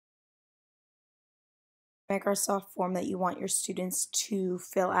Microsoft form that you want your students to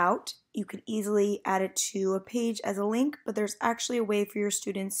fill out. You could easily add it to a page as a link, but there's actually a way for your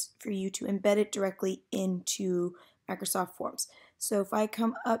students, for you to embed it directly into Microsoft Forms. So if I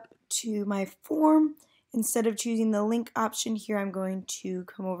come up to my form, instead of choosing the link option here, I'm going to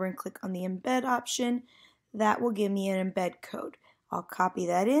come over and click on the embed option. That will give me an embed code. I'll copy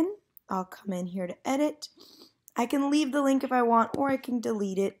that in. I'll come in here to edit. I can leave the link if I want, or I can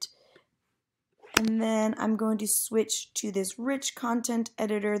delete it. And then I'm going to switch to this rich content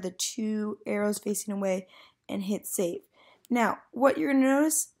editor, the two arrows facing away, and hit save. Now, what you're going to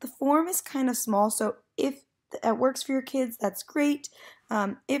notice, the form is kind of small, so if that works for your kids, that's great.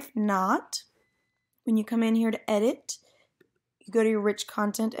 If not, when you come in here to edit, you go to your rich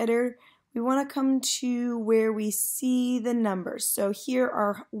content editor. We want to come to where we see the numbers. So here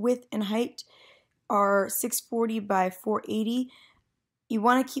our width and height are 640 by 480. You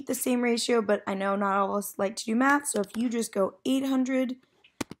want to keep the same ratio, but I know not all of us like to do math, so if you just go 800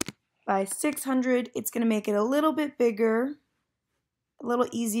 by 600, it's going to make it a little bit bigger, a little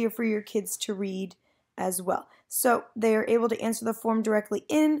easier for your kids to read as well. So they are able to answer the form directly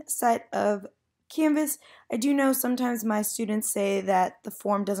inside of Canvas. I do know sometimes my students say that the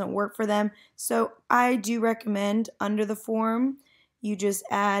form doesn't work for them, so I do recommend under the form you just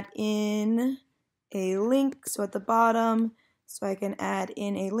add in a link. So at the bottom, so I can add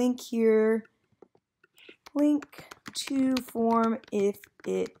in a link here, link to form if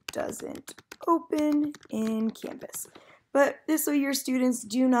it doesn't open in Canvas. But this way your students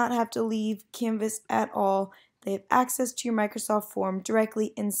do not have to leave Canvas at all. They have access to your Microsoft Form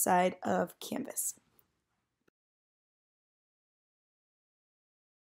directly inside of Canvas.